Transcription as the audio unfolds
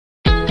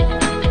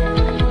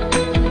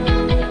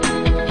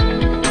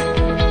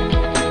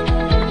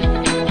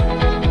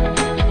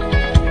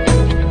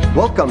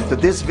Welcome to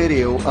this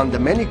video on the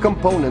many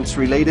components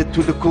related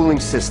to the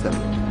cooling system.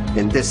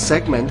 In this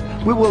segment,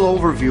 we will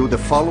overview the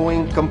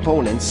following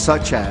components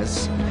such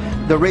as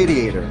the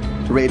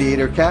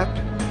radiator cap,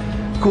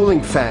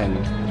 cooling fan,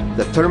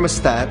 the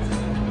thermostat,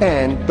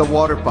 and the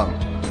water pump.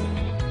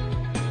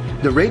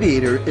 The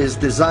radiator is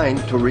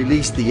designed to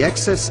release the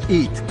excess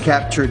heat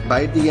captured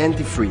by the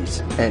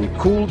antifreeze and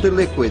cool the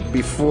liquid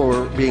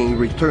before being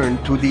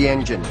returned to the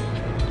engine.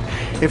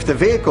 If the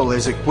vehicle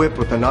is equipped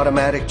with an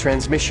automatic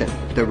transmission,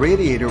 the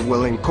radiator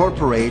will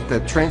incorporate a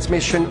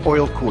transmission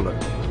oil cooler.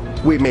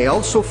 We may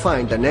also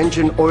find an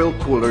engine oil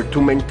cooler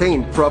to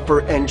maintain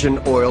proper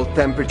engine oil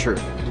temperature.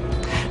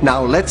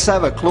 Now let's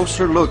have a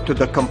closer look to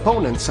the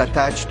components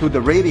attached to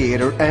the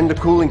radiator and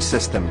the cooling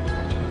system.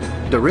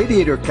 The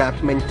radiator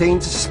cap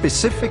maintains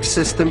specific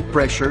system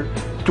pressure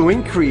to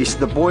increase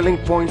the boiling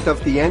point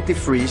of the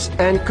antifreeze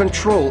and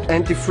control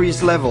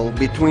antifreeze level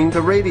between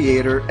the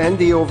radiator and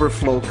the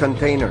overflow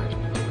container.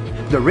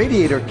 The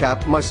radiator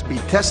cap must be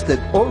tested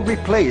or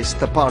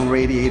replaced upon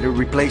radiator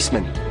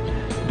replacement.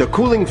 The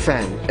cooling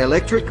fan,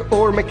 electric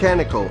or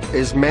mechanical,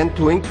 is meant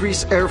to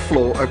increase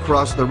airflow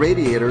across the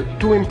radiator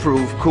to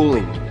improve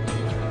cooling.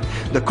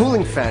 The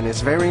cooling fan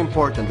is very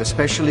important,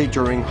 especially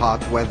during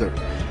hot weather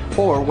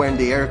or when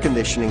the air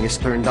conditioning is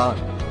turned on.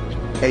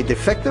 A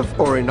defective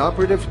or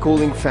inoperative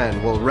cooling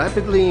fan will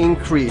rapidly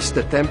increase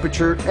the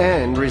temperature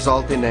and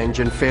result in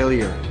engine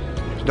failure.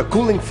 The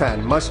cooling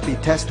fan must be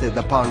tested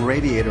upon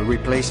radiator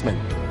replacement.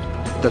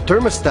 The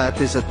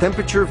thermostat is a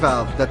temperature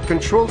valve that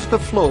controls the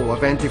flow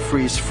of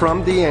antifreeze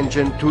from the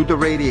engine to the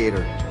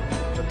radiator.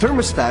 The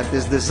thermostat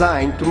is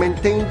designed to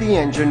maintain the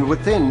engine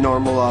within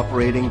normal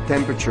operating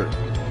temperature.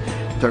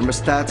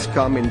 Thermostats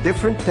come in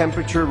different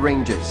temperature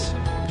ranges.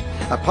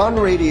 Upon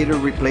radiator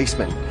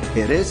replacement,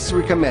 it is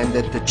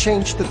recommended to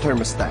change the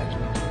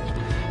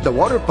thermostat. The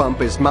water pump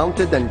is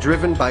mounted and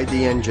driven by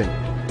the engine.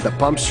 The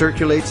pump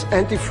circulates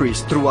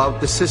antifreeze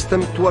throughout the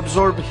system to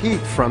absorb heat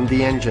from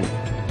the engine.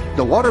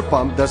 The water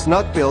pump does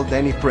not build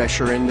any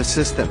pressure in the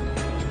system.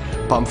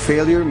 Pump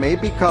failure may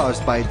be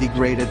caused by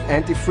degraded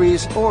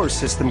antifreeze or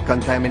system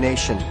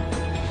contamination.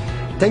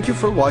 Thank you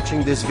for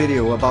watching this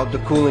video about the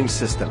cooling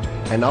system,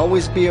 and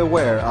always be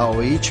aware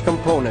how each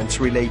components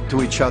relate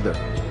to each other.